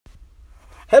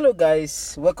Hello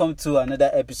guys, welcome to another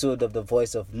episode of The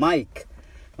Voice of Mike.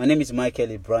 My name is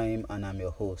Michael Ibrahim and I'm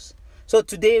your host. So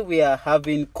today we are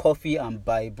having coffee and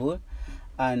Bible,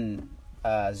 and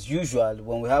as usual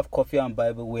when we have coffee and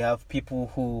Bible we have people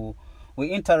who we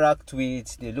interact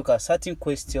with. They look at certain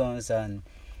questions, and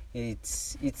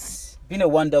it's been a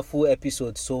wonderful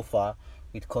episode so far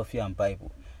with coffee and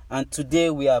Bible. And today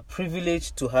we are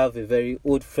privileged to have a very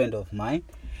old friend of mine.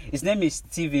 His name is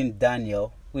Stephen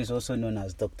Daniel, who is also known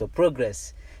as Dr.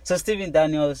 Progress. So Stephen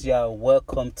Daniels, you are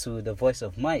welcome to The Voice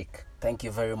of Mike. Thank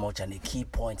you very much. And a key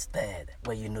point there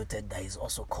where you noted that he's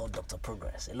also called Dr.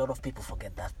 Progress. A lot of people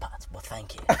forget that part, but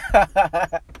thank you.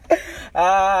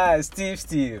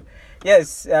 Steve.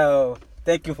 Yes,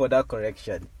 thank you for that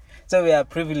correction. So we are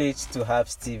privileged to have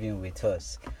Stephen with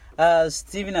us.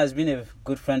 Stephen has been a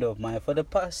good friend of mine for the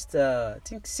past, I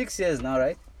think 6 years now,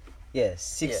 right? Yes,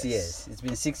 6 years. It's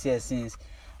been 6 years since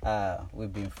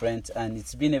we've been friends, and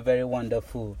it's been a very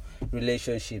wonderful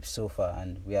relationship so far,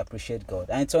 and we appreciate God.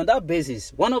 And it's on that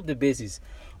basis, one of the bases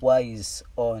why he's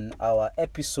on our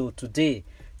episode today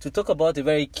to talk about a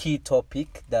very key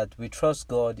topic that we trust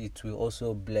God it will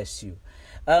also bless you.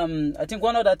 I think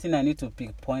one other thing I need to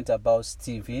point about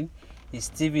Stephen is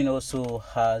Stephen also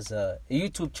has a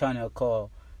YouTube channel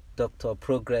called Dr.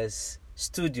 Progress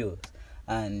Studios,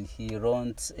 and he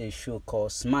runs a show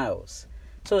called Smiles.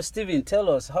 So, Stephen, tell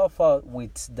us how far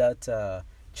with that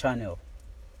channel.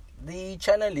 The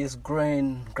channel is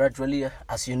growing gradually.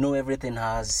 As you know, everything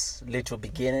has little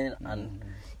beginning, and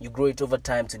you grow it over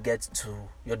time to get to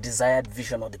your desired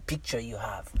vision or the picture you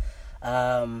have.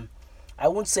 I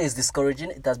won't say it's discouraging.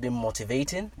 It has been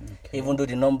motivating, even though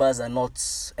the numbers are not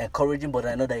encouraging. But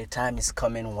I know that a time is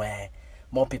coming where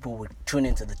more people will tune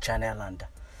into the channel and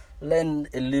learn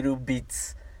a little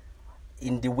bit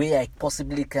in the way I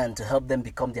possibly can to help them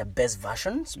become their best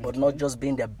versions, but not just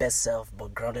being their best self,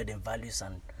 but grounded in values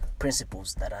and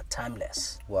principles that are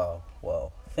timeless. Wow.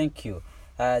 Thank you.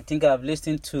 I think I've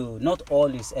listened to not all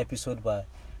his episodes, but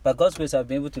by God's grace, I've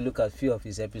been able to look at a few of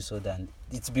his episodes, and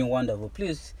it's been wonderful.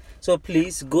 Please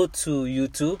go to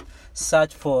YouTube,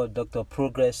 search for Dr.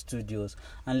 Progress Studios,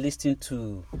 and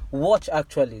watch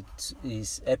actually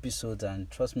his episodes, and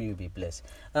trust me, you'll be blessed.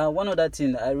 One other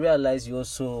thing, I realized you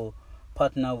also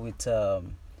partner with,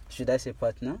 should I say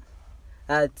partner?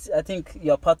 I think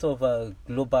you're part of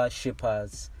Global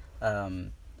Shapers.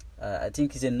 I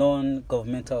think it's a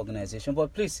non-governmental organization,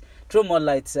 but please throw more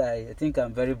light. I think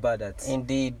I'm very bad at.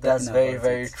 Indeed, that's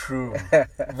very true.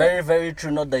 very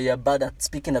true. Not that you're bad at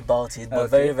speaking about it, but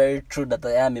very true that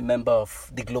I am a member of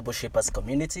the Global Shapers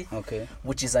community,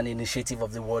 which is an initiative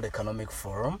of the World Economic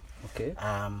Forum.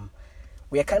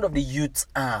 We are kind of the youth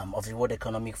arm of the World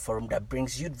Economic Forum that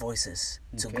brings youth voices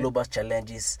to global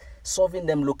challenges, solving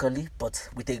them locally, but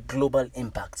with a global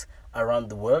impact around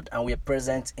the world. And we are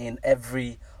present in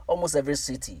almost every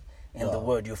city in the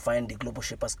world. You find the Global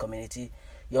Shapers community,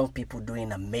 young people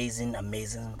doing amazing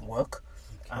work.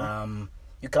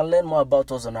 You can learn more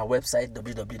about us on our website,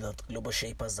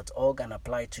 www.globalshapers.org, and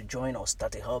apply to join or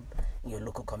start a hub in your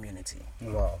local community.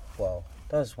 Wow.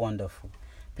 That's wonderful.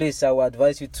 Please, I will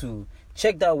advise you to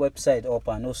check that website up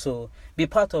and also be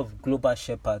part of Global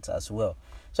Shepherds as well.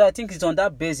 So I think it's on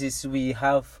that basis we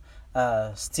have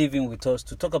Stephen with us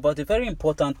to talk about a very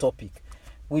important topic,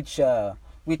 which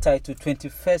we titled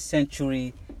 21st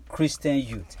Century Christian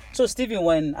Youth. So Stephen,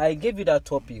 when I gave you that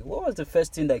topic, what was the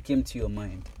first thing that came to your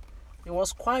mind? It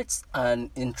was quite an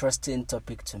interesting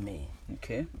topic to me.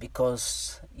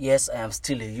 Because, yes, I am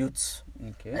still a youth.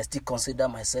 I still consider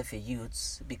myself a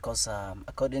youth because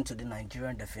according to the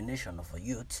Nigerian definition of a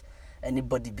youth,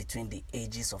 anybody between the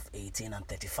ages of 18 and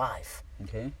 35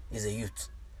 is a youth.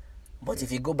 But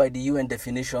if you go by the UN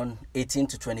definition, 18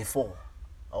 to 24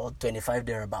 or 25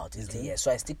 thereabout is the year.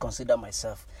 So I still consider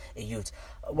myself a youth.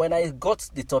 When I got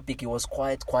the topic, it was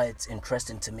quite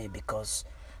interesting to me because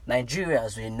Nigeria,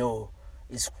 as we know,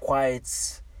 is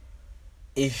quite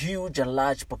a huge and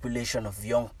large population of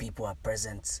young people are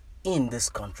present in this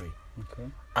country.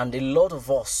 And a lot of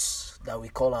us that we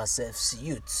call ourselves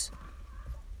youths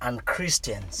and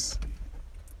Christians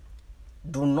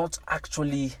do not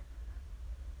actually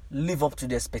live up to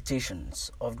the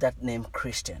expectations of that name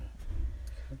Christian.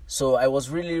 So I was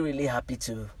really happy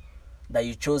that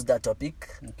you chose that topic,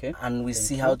 and we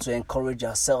see how to encourage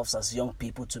ourselves as young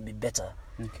people to be better.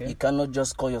 You cannot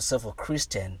just call yourself a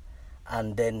Christian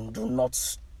and then do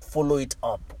not follow it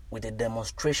up with a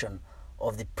demonstration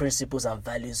of the principles and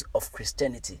values of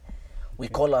Christianity. We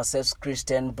call ourselves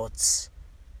Christian, but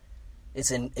it's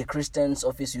in a Christian's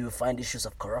office you will find issues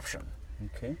of corruption.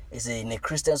 It's in a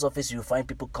Christian's office you will find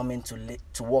people coming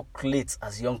to work late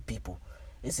as young people.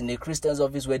 It's in a Christian's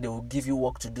office where they will give you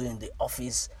work to do in the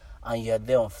office, and you're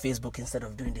there on Facebook instead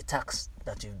of doing the task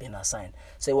that you've been assigned.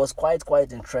 So it was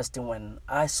quite interesting when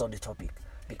I saw the topic,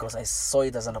 because I saw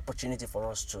it as an opportunity for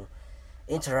us to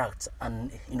interact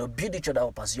and build each other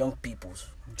up as young people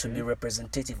to be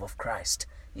representative of Christ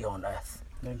here on earth.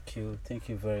 Thank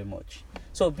you very much.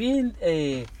 So being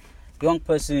a young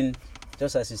person,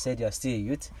 just as you said, you're still a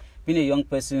youth, being a young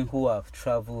person who have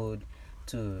traveled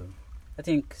to, I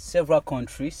think, several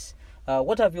countries,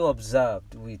 what have you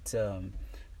observed with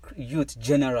youth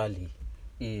generally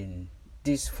in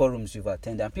these forums you've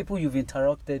attended and people you've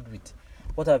interacted with?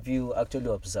 What have you actually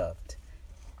observed?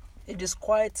 It is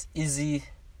quite easy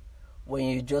when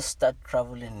you just start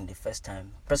traveling the first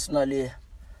time. Personally,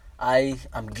 I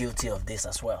am guilty of this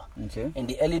as well. Okay. In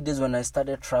the early days when I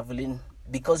started traveling,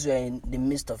 because you are in the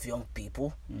midst of young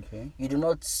people, you do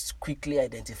not quickly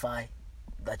identify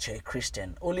that you're a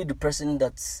Christian. Only the person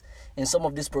that's in some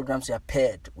of these programs, you are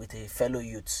paired with a fellow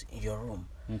youth in your room.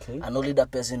 And only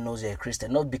that person knows you're a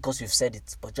Christian. Not because you've said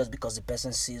it, but just because the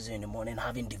person sees you in the morning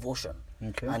having devotion.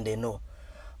 And they know.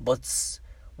 But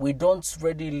we don't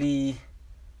readily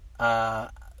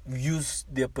use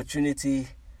the opportunity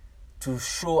to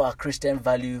show our Christian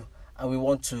value, and we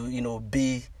want to,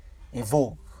 be in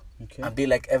vogue and be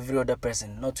like every other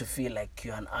person, not to feel like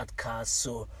you're an outcast.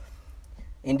 So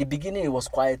in the beginning, it was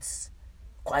quite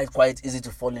easy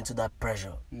to fall into that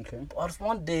pressure. But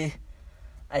one day,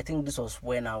 I think this was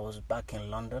when I was back in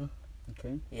London.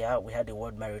 Yeah, we had a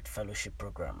World Merit Fellowship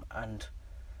program, and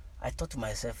I thought to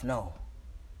myself, no,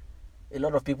 a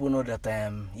lot of people know that I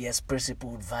am,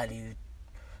 principled, value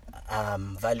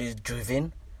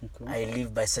driven. I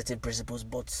live by certain principles,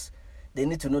 but they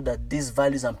need to know that these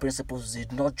values and principles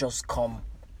did not just come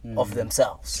of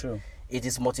themselves. True. It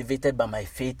is motivated by my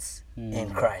faith in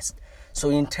Christ. So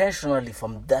intentionally,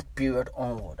 from that period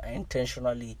onward, I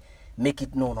intentionally make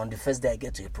it known on the first day I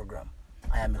get to a program,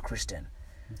 I am a Christian.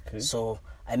 So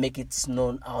I make it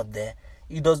known out there.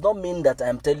 It does not mean that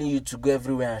I'm telling you to go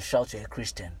everywhere and shout you're a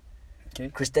Christian.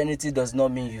 Christianity does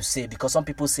not mean you say, because some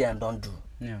people say and don't do.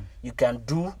 You can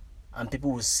do, and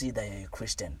people will see that you're a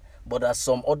Christian. But at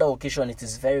some other occasion, it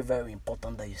is very, very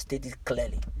important that you state it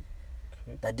clearly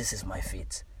that this is my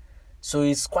faith. So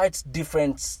it's quite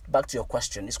different. Back to your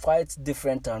question, it's quite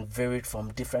different and varied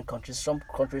from different countries. Some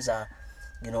countries are,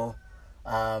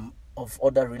 of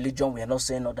other religion. We are not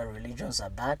saying other religions are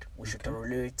bad. We should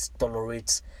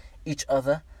tolerate each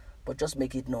other, but just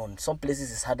make it known. Some places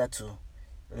it's harder to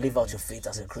live out your faith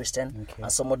as a Christian,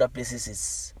 and some other places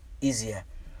it's easier.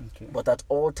 But at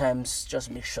all times, just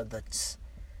make sure that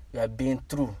you are being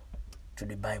true to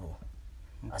the Bible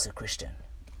as a Christian.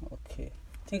 I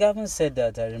think having said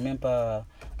that, I remember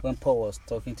when Paul was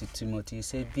talking to Timothy, he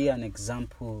said, be an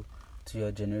example to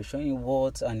your generation in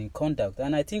words and in conduct.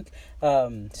 And I think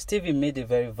Stevie made a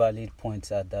very valid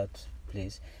point at that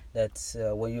place, that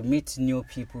when you meet new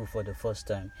people for the first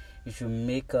time, you should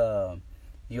make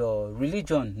your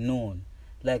religion known.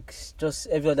 Like just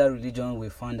every other religion we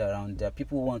find around, there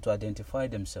people who want to identify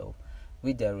themselves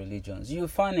with their religions. You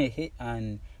find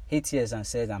an atheist and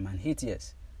say, I'm an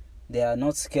atheist. They are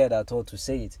not scared at all to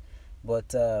say it.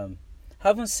 But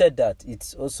having said that,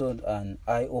 it's also an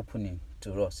eye-opening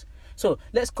to us. So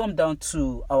let's come down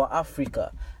to our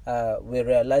Africa. We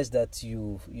realize that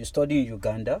you study in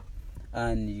Uganda,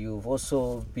 and you've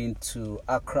also been to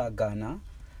Accra, Ghana,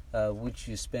 which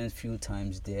you spent few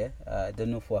times there. I don't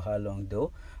know for how long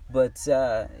though, but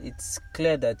it's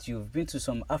clear that you've been to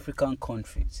some African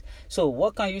countries. So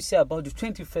what can you say about the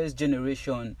 21st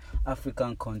generation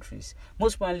African countries,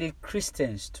 most mainly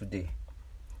Christians today?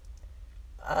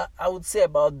 I would say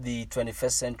about the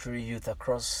 21st century youth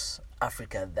across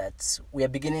Africa that we are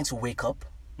beginning to wake up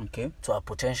to our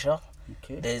potential.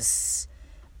 There's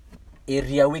a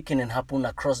reawakening happen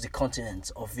across the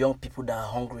continent of young people that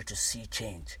are hungry to see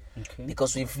change.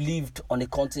 Because we've lived on a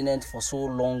continent for so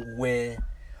long where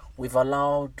we've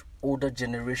allowed older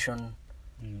generation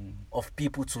of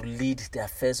people to lead the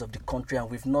affairs of the country, and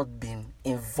we've not been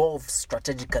involved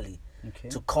strategically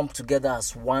to come together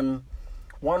as one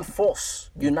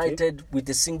force, united with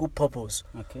a single purpose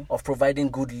of providing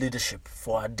good leadership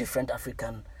for our different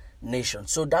African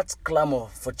nations. So that clamor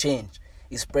for change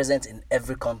is present in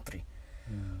every country.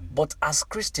 But as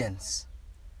Christians,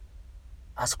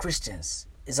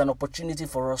 it's an opportunity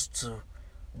for us to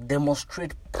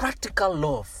demonstrate practical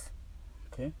love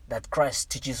that Christ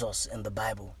teaches us in the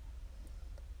Bible.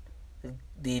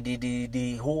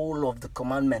 The whole of the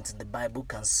commandments in the Bible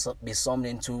can be summed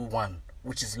into one,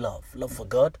 which is love. Love for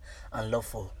God and love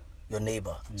for your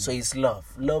neighbor. So it's love.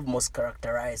 Love must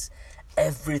characterize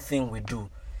everything we do.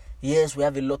 Yes, we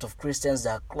have a lot of Christians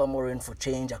that are clamoring for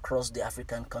change across the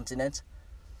African continent,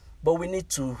 but we need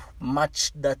to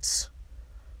match that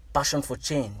passion for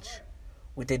change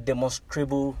with a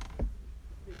demonstrable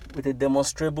with a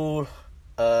demonstrable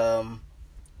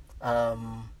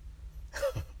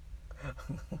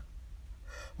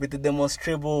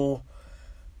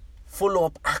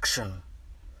follow-up action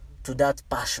to that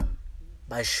passion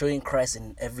by showing Christ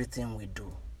in everything we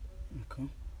do. Okay.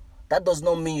 That does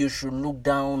not mean you should look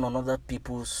down on other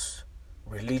people's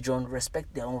religion.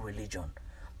 Respect their own religion.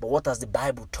 But what has the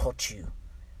Bible taught you?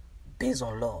 Based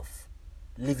on love,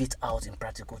 live it out in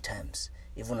practical terms,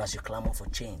 even as you clamor for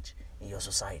change in your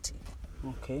society.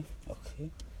 Okay.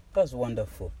 That's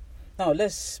wonderful. Now,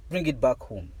 let's bring it back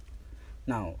home.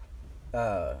 Now,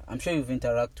 I'm sure you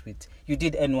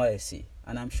did NYSC,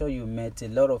 and I'm sure you met a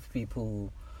lot of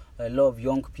people, a lot of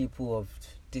young people of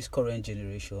this current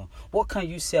generation. What can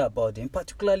you say about them,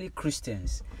 particularly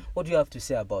Christians? What do you have to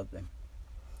say about them?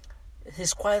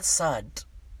 It's quite sad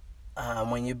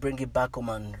when you bring it back home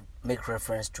and make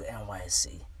reference to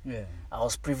NYSC. Yeah. I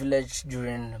was privileged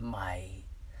during my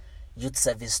youth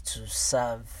service to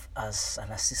serve as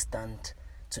an assistant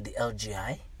to the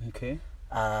LGI. Okay.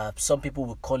 Some people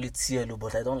will call it CLO,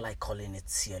 but I don't like calling it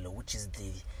CLO, which is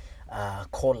the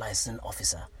call license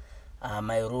officer.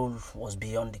 My role was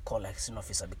beyond the call license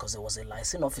officer because there was a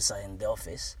license officer in the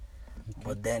office, okay.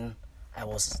 But then I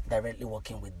was directly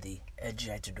working with the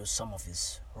LGI to do some of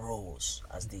his roles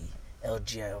as the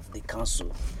LGI of the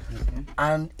council. Okay.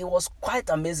 And it was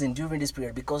quite amazing during this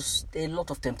period because there are a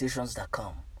lot of temptations that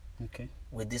come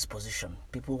with this position.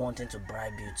 People wanting to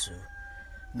bribe you to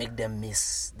make them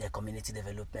miss their community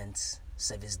development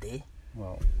service day.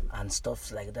 Wow. And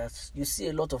stuff like that. You see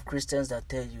a lot of Christians that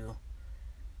tell you,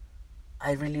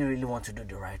 I really, really want to do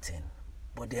the right thing,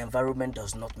 but the environment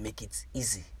does not make it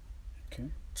easy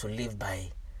to live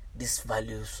by these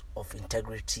values of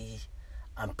integrity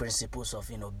and principles of,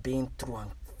 being true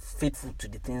and faithful to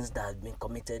the things that have been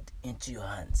committed into your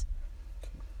hands.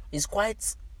 It's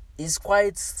quite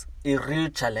a real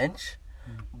challenge,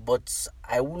 but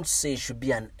I wouldn't say it should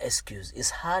be an excuse. It's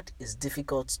hard, it's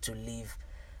difficult to live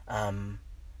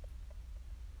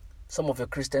some of your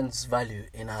Christians' value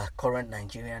in our current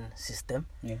Nigerian system,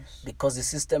 because the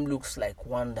system looks like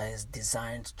one that is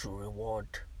designed to reward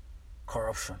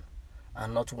corruption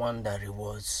and not one that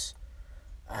rewards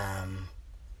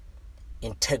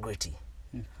integrity.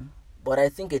 But I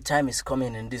think a time is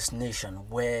coming in this nation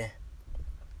where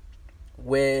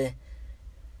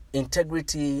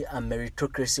integrity and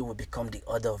meritocracy will become the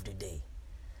order of the day.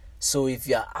 So if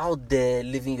you are out there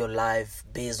living your life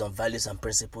based on values and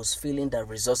principles, feeling that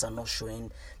results are not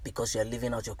showing because you are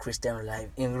living out your Christian life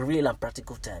in real and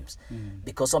practical terms,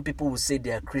 because some people will say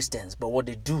they are Christians, but what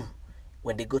they do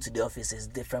when they go to the office is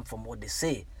different from what they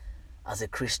say as a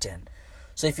Christian.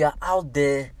 So if you are out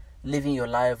there living your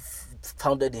life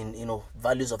founded in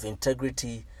values of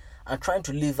integrity and trying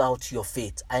to live out your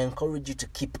faith, I encourage you to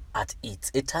keep at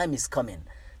it. A time is coming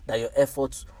that your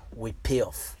efforts will pay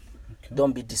off.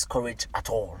 Don't be discouraged at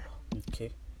all.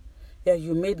 Okay. Yeah,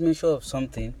 you made mention of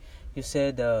something. You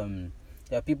said there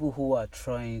are people who are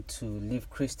trying to live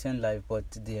Christian life, but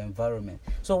the environment.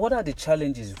 So what are the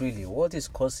challenges really? What is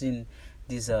causing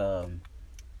this act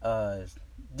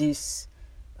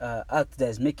that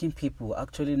is making people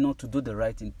actually not to do the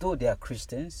right thing? Though they are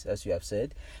Christians, as you have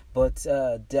said, but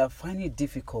they are finding it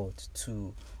difficult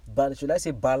to, should I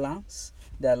say, balance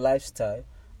their lifestyle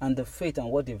and the faith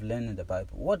and what they've learned in the Bible.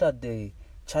 What are the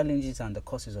challenges and the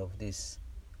causes of this?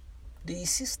 The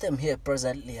system here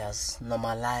presently has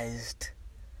normalized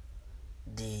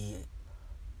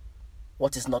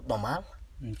what is not normal,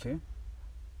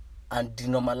 and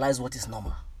denormalized what is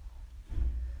normal.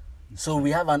 So we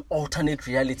have an alternate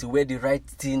reality where the right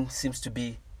thing seems to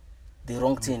be the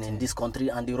wrong thing in this country,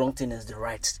 and the wrong thing is the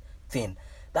right thing.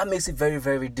 That makes it very,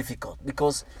 very difficult,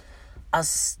 because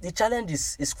as the challenge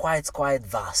is quite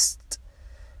vast,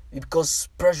 because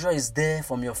pressure is there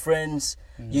from your friends.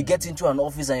 You get into an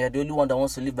office and you're the only one that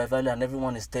wants to live by value, and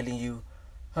everyone is telling you,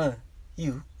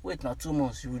 you wait now 2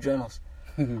 months, you will join us.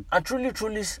 And truly,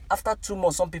 after 2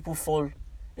 months, some people fall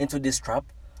into this trap,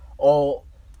 or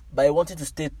by wanting to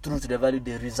stay true to their value,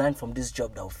 they resign from this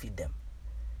job that will feed them.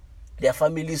 There are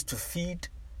families to feed,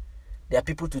 there are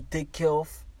people to take care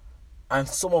of, and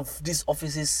some of these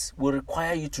offices will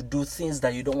require you to do things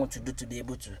that you don't want to do to be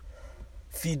able to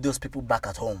feed those people back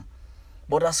at home.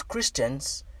 But as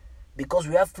Christians, because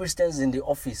we have Christians in the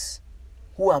office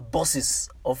who are bosses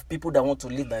of people that want to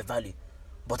live by value,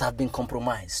 but have been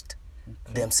compromised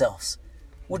themselves,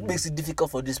 which makes it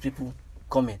difficult for these people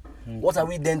coming. What are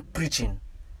we then preaching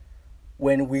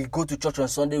when we go to church on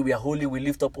Sunday, we are holy, we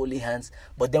lift up holy hands.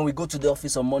 But then we go to the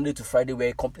office on Monday to Friday,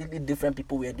 we're completely different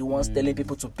people. We're the ones telling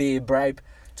people to pay a bribe,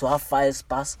 to have files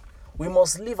passed. We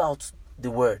must live out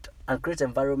the word and create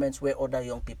environments where other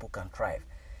young people can thrive.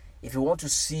 If you want to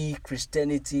see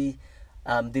Christianity,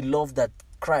 the love that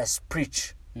Christ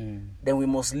preached, then we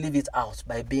must live it out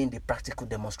by being the practical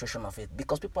demonstration of it.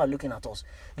 Because people are looking at us.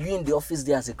 You in the office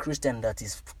there as a Christian that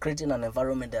is creating an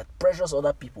environment that pressures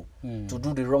other people to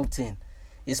do the wrong thing.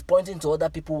 Is pointing to other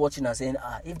people watching and saying,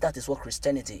 if that is what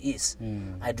Christianity is,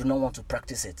 I do not want to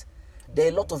practice it. There are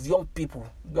a lot of young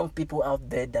people out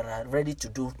there that are ready to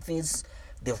do things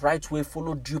the right way,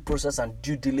 follow due process and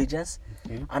due diligence.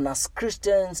 And as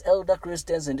Christians, elder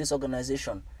Christians in this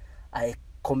organization, I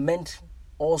commend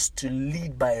us to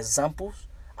lead by examples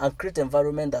and create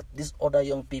environment that these other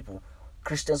young people,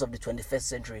 Christians of the 21st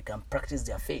century, can practice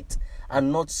their faith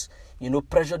and not,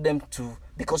 pressure them to,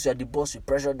 because you are the boss, you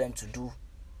pressure them to do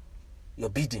your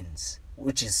biddings,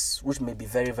 which may be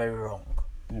very, very wrong.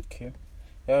 Okay.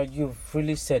 You've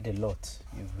really said a lot.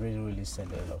 You've really said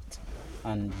a lot.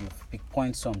 And you've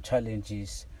pointed some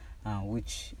challenges,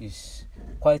 which is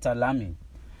quite alarming.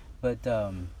 But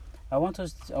I want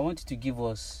you to give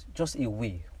us just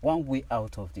one way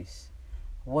out of this.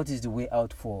 What is the way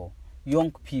out for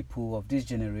young people of this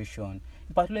generation,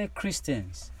 particularly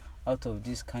Christians, out of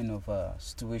these kind of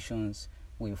situations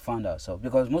we found ourselves?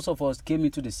 Because most of us came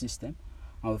into the system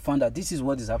and we found that this is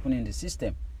what is happening in the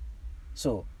system.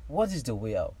 So, what is the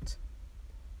way out?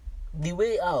 The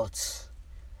way out,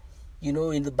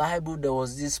 in the Bible, there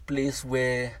was this place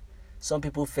where some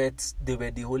people felt they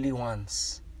were the only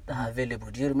ones that are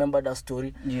available. Do you remember that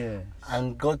story? Yeah.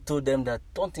 And God told them that,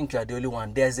 don't think you are the only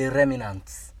one. There's a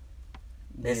remnant.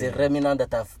 There's a remnant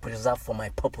that I've preserved for my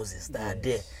purposes, that are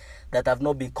there, that have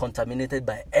not been contaminated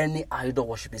by any idol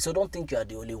worshiping. So don't think you are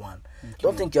the only one. Okay.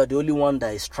 Don't think you are the only one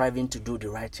that is striving to do the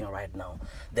right thing right now.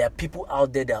 There are people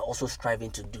out there that are also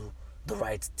striving to do the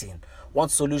right thing. One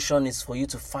solution is for you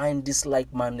to find these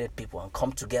like-minded people and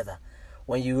come together.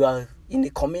 When you are in a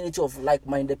community of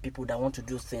like-minded people that want to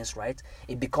do things right,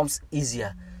 it becomes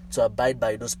easier to abide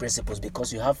by those principles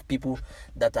because you have people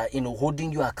that are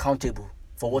holding you accountable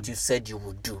for what you said you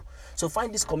would do. So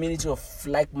find this community of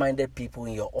like-minded people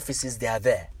in your offices. They are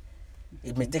there.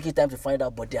 It may take you time to find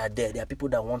out, but they are there. There are people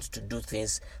that want to do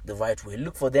things the right way.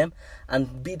 Look for them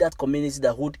and be that community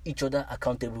that hold each other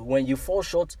accountable. When you fall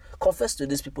short, confess to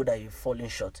these people that you've fallen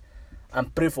short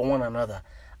and pray for one another,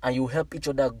 and you help each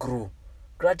other grow.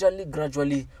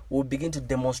 Gradually, we'll begin to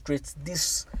demonstrate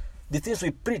this. The things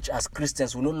we preach as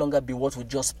Christians will no longer be what we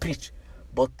just preach,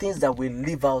 but things that we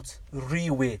live out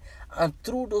real way. And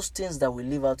through those things that we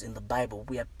live out in the Bible,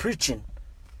 we are preaching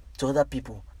to other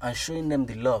people and showing them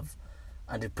the love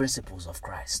and the principles of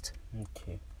Christ.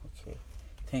 Okay.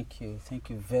 Thank you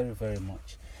very, very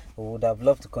much. We would have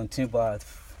loved to continue, but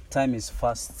time is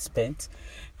fast spent.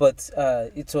 But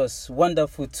it was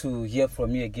wonderful to hear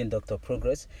from you again, Dr.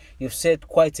 Progress. You've said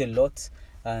quite a lot,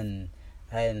 and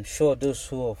I am sure those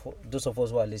of us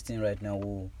who are listening right now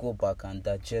will go back and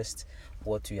digest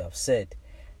what you have said.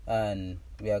 And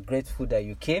we are grateful that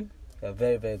you came. We are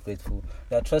very, very grateful.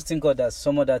 We are trusting God that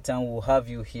some other time we'll have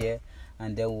you here,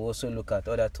 and then we'll also look at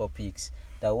other topics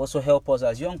that will also help us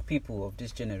as young people of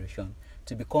this generation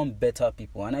to become better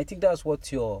people. And I think that's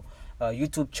what your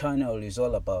YouTube channel is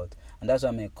all about. And that's why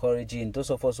I'm encouraging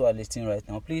those of us who are listening right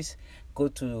now, please go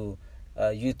to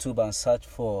YouTube and search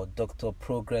for Dr.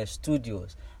 Progress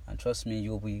Studios. And trust me,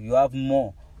 you have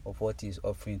more of what he's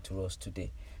offering to us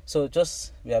today. So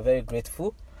we are very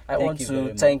grateful. I want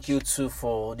to thank you too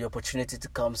for the opportunity to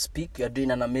come speak. You're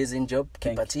doing an amazing job.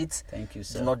 Keep at it. Thank you,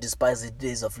 sir. Do not despise the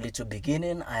days of little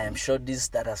beginning. I am sure this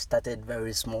that has started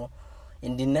very small,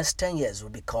 in the next 10 years will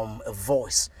become a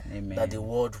voice that the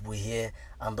world will hear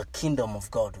and the kingdom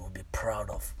of God will be proud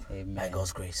of. Amen. By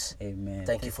God's grace. Amen.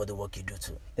 Thank you for the work you do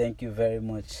too. Thank you very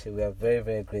much. We are very,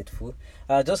 very grateful.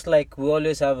 Just like we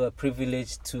always have a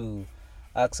privilege to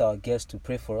ask our guests to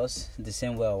pray for us, the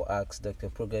same way I'll ask Dr.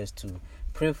 Progress to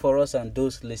pray for us and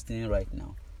those listening right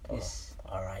now. Yes.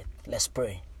 All right. Let's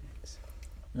pray. Yes.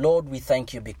 Lord, we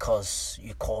thank you because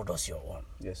you called us your own.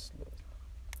 Yes, Lord.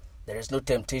 There is no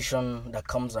temptation that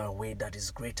comes our way that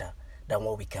is greater than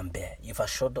what we can bear. You've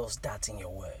assured us that in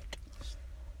your word.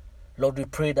 Lord, we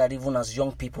pray that even as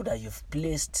young people that you've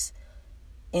placed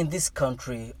in this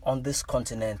country, on this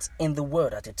continent, in the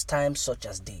world at its times such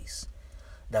as these,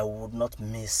 that we would not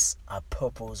miss our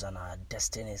purpose and our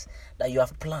destinies that you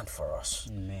have planned for us.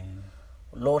 Amen.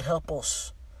 Lord, help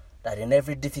us that in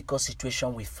every difficult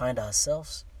situation we find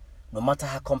ourselves, no matter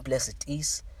how complex it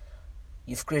is,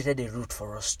 you've created a route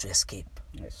for us to escape.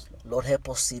 Yes, Lord. Lord, help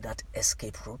us see that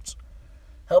escape route.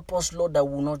 Help us, Lord, that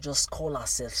we'll not just call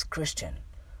ourselves Christian,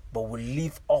 but we'll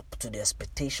live up to the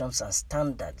expectations and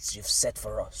standards you've set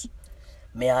for us.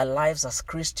 May our lives as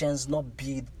Christians not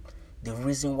be the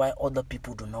reason why other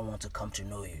people do not want to come to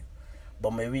know you,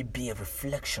 but may we be a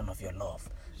reflection of your love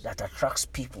that attracts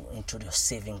people into your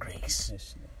saving grace.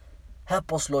 Yes, Lord.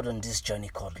 Help us, Lord, on this journey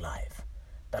called life,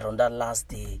 that on that last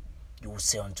day you will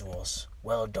say unto us,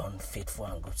 well done, faithful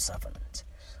and good servant.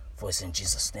 For it's in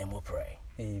Jesus' name we pray.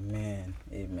 Amen.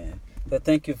 Amen. So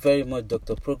thank you very much,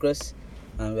 Dr. Progress,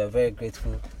 and we are very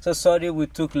grateful. So sorry we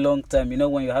took long time. You know,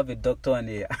 when you have a doctor on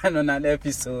an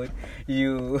episode,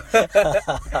 you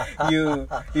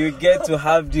you get to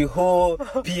have the whole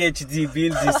PhD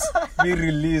being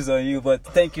released on you. But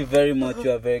thank you very much. We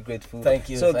are very grateful. Thank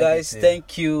you. So guys,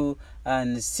 thank you,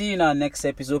 and see you in our next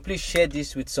episode. Please share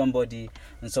this with somebody,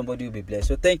 and somebody will be blessed.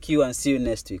 So thank you, and see you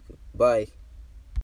next week. Bye.